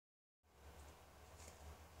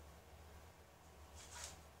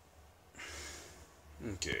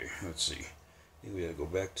Okay, let's see. I think we gotta go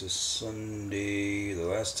back to Sunday. The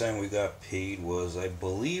last time we got paid was, I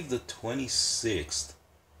believe, the 26th.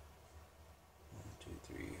 1, 2,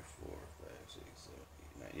 3, 4, 5, 6, 7,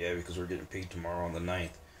 8, 9. Yeah, because we're getting paid tomorrow on the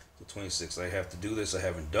 9th. The 26th. I have to do this. I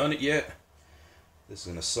haven't done it yet. This is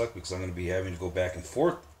gonna suck because I'm gonna be having to go back and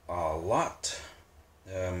forth a lot.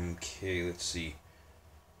 Okay, let's see.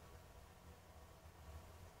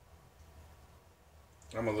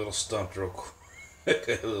 I'm a little stumped real quick.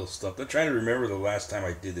 A little stumped. I'm trying to remember the last time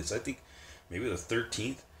I did this. I think maybe the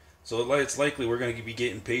 13th. So it's likely we're going to be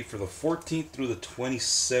getting paid for the 14th through the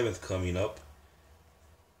 27th coming up.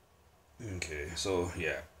 Okay, so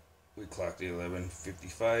yeah. We clocked at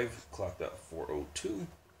 11:55, clocked out 4:02.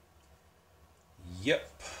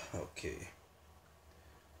 Yep, okay.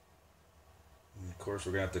 And of course,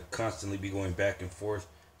 we're going to have to constantly be going back and forth.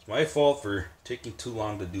 It's my fault for taking too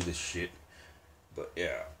long to do this shit. But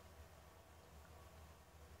yeah.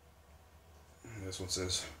 This one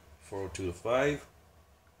says 4:02 to 5.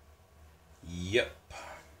 Yep.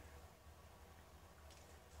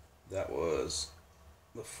 That was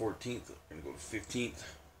the 14th. We're going to go to 15th.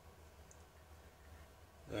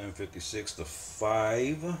 11:56 to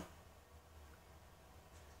 5.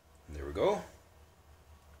 There we go.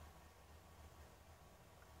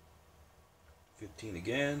 15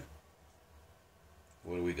 again.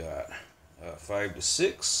 What do we got? 5 to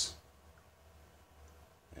 6.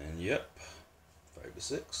 And yep, 5 to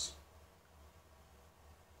 6.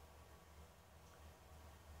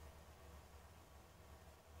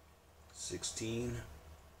 16.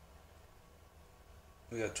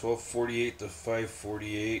 We got 12:48 to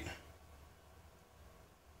 5:48.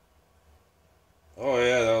 Oh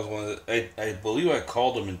yeah, that was one of the, I believe I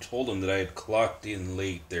called him and told him that I had clocked in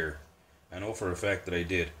late there. I know for a fact that I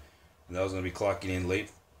did. And I was going to be clocking in late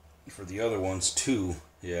for the other ones too.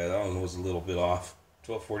 Yeah, that one was a little bit off.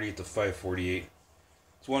 12:48 to 5:48.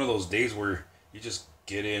 It's one of those days where you just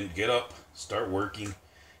get in, get up, start working,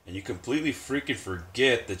 and you completely freaking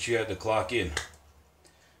forget that you had to clock in.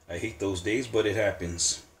 I hate those days, but it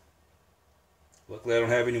happens. Luckily, I don't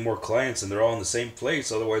have any more clients and they're all in the same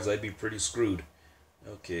place, otherwise I'd be pretty screwed.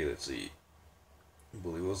 Okay, let's see. I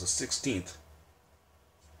believe it was the 16th.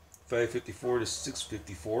 5:54 to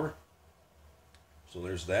 6:54. So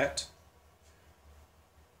there's that.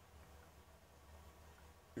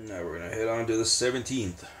 Now we're going to head on to the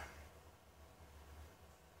 17th.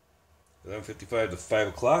 11:55 to 5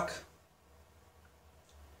 o'clock.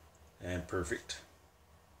 And perfect.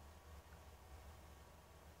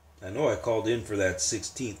 I know I called in for that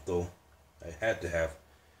 16th though. I had to have.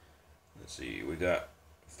 Let's see, we got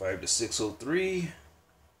 5 to 6:03.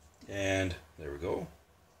 And there we go.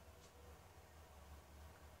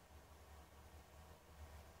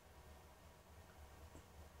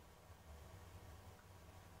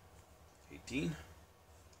 18.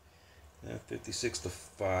 And 56 to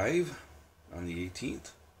 5 on the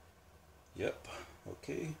 18th. Yep,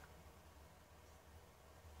 okay.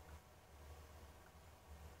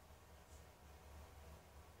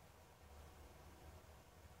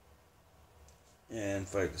 And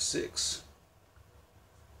 5 to 6.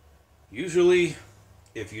 Usually,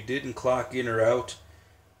 if you didn't clock in or out,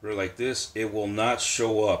 or like this, it will not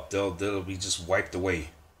show up. They'll be just wiped away.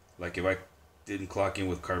 Like if I didn't clock in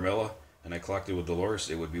with Carmela and I clocked in with Dolores,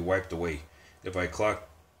 it would be wiped away. If I clocked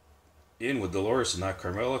in with Dolores and not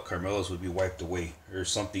Carmela, Carmela's would be wiped away. Or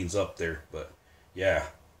something's up there. But yeah,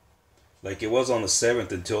 like it was on the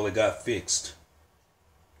 7th until it got fixed.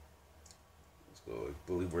 Let's go. I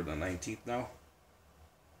believe we're the 19th now.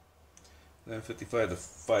 11:55 to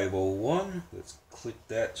 5:01. Let's click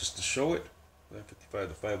that just to show it. 11:55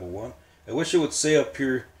 to 5:01. I wish it would say up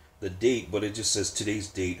here the date, but it just says today's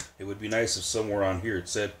date. It would be nice if somewhere on here it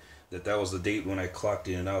said that that was the date when I clocked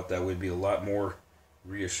in and out. That would be a lot more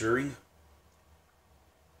reassuring.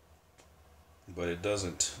 But it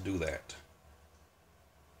doesn't do that.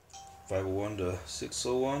 5:01 to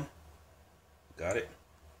 6:01. Got it.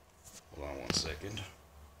 Hold on 1 second.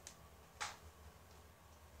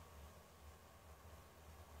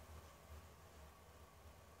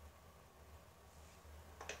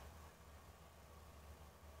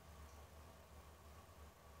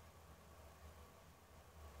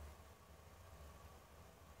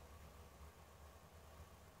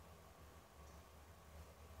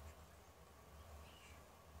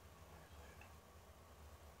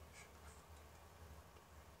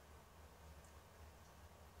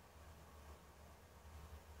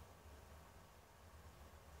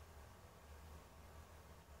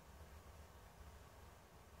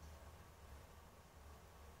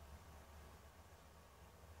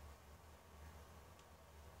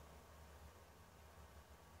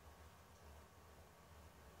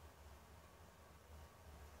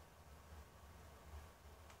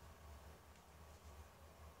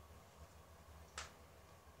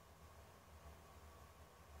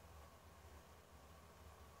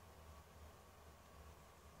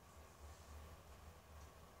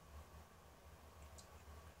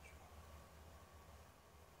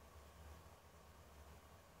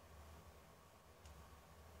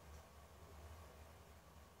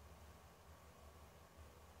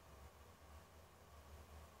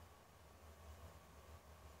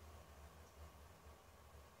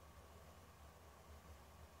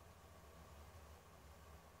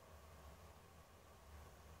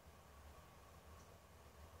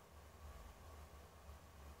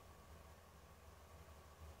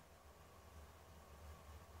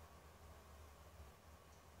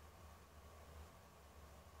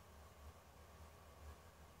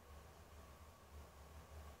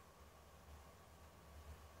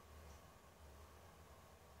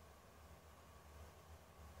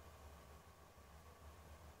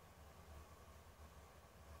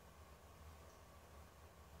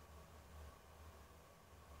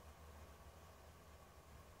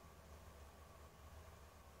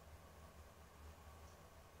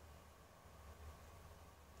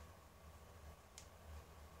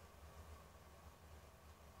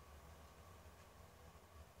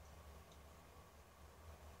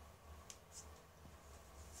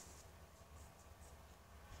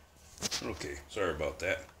 Okay, sorry about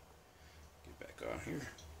that. Get back on here.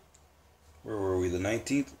 Where were we? The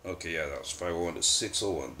 19th? Okay, yeah, that was 501 to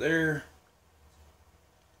 601 there.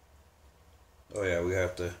 Oh yeah, we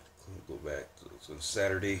have to go back to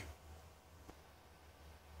Saturday.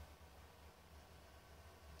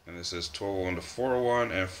 And it says 1201 to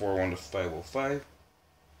 401 and 401 to 505.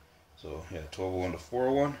 So yeah, 1201 to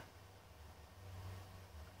 401.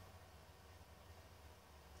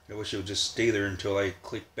 I wish it would just stay there until I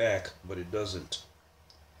click back, but it doesn't.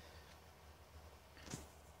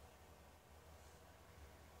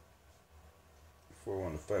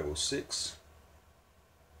 (401 to 506).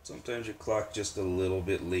 Sometimes you clock just a little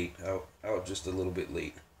bit late, out just a little bit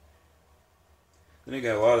late. Then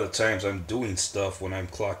again, a lot of the times I'm doing stuff when I'm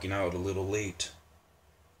clocking out a little late.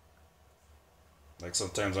 Like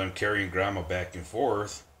sometimes I'm carrying grandma back and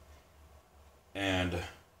forth, and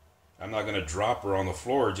I'm not going to drop her on the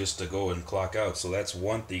floor just to go and clock out. So that's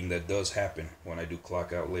one thing that does happen when I do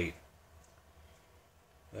clock out late.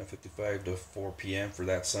 9:55 to 4 p.m. for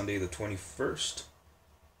that Sunday the 21st.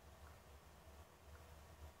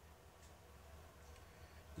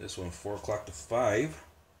 This one 4 o'clock to 5.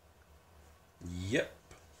 Yep.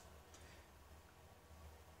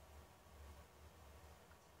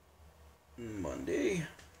 Monday.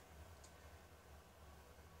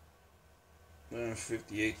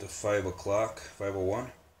 11:58 to 5 o'clock.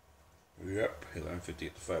 5:01. Yep.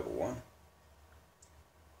 11:58 to 5:01.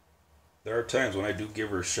 There are times when I do give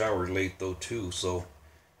her a shower late though too, so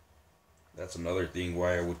that's another thing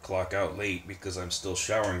why I would clock out late, because I'm still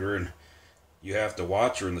showering her, and you have to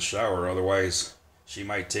watch her in the shower, otherwise she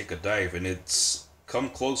might take a dive. And it's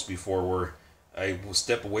come close before where I will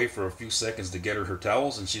step away for a few seconds to get her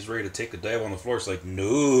towels, and she's ready to take a dive on the floor. It's like,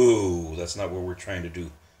 no, that's not what we're trying to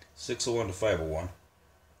do. 6:01 to 5:01.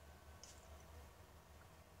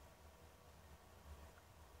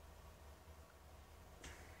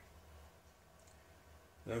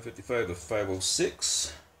 (11:55 to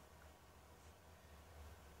 5:06).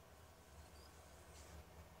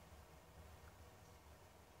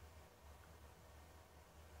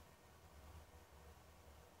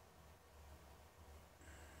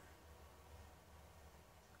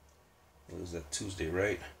 What is that, Tuesday,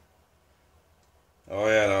 right? Oh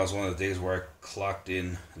yeah, that was one of the days where I clocked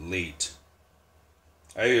in late.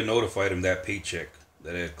 I even notified him that paycheck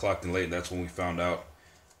that I had clocked in late, and that's when we found out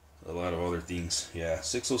a lot of other things. Yeah,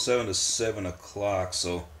 6:07 to 7 o'clock.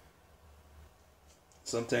 So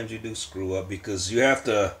sometimes you do screw up, because you have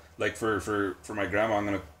to, like for my grandma, I'm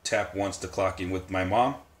gonna tap once to clock in. With my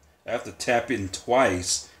mom, I have to tap in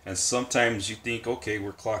twice, and sometimes you think, okay,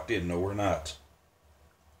 we're clocked in. No, we're not.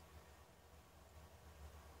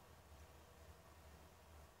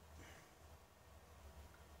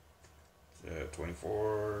 Yeah,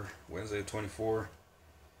 24, Wednesday 24,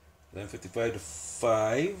 11:55 to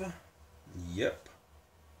 5. Yep.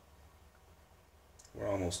 We're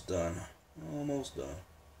almost done. Almost done.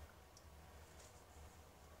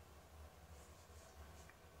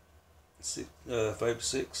 5 to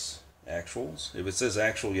 6 actuals. If it says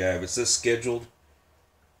actual, yeah. If it says scheduled,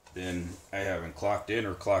 then I haven't clocked in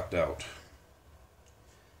or clocked out.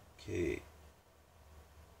 Okay.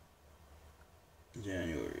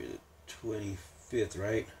 January the 25th,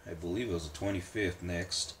 right? I believe it was the 25th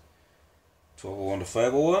next. 12:01 to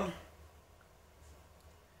 5:01.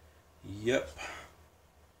 Yep.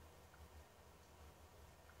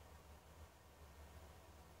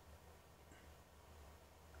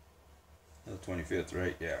 The 25th,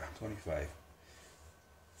 right? Yeah, 25.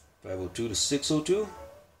 5:02 to 6:02.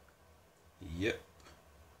 Yep.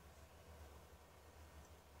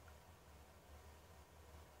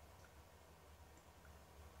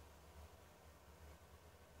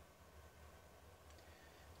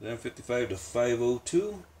 Then 55 to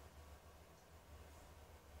 5:02.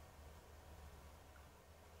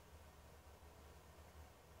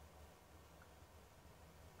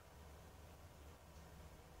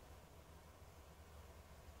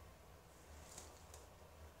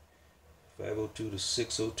 (5:02 to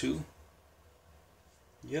 6:02).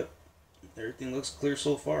 Yep, everything looks clear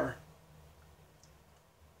so far.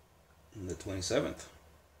 And the 27th,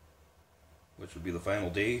 which would be the final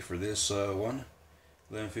day for this one.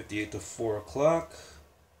 11:58 to 4 o'clock.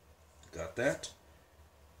 Got that.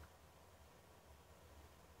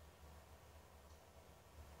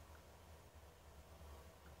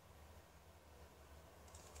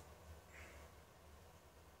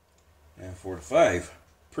 And 4 to 5.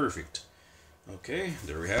 Perfect. Okay,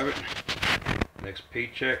 there we have it. Next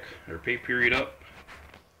paycheck or pay period up.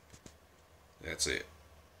 That's it.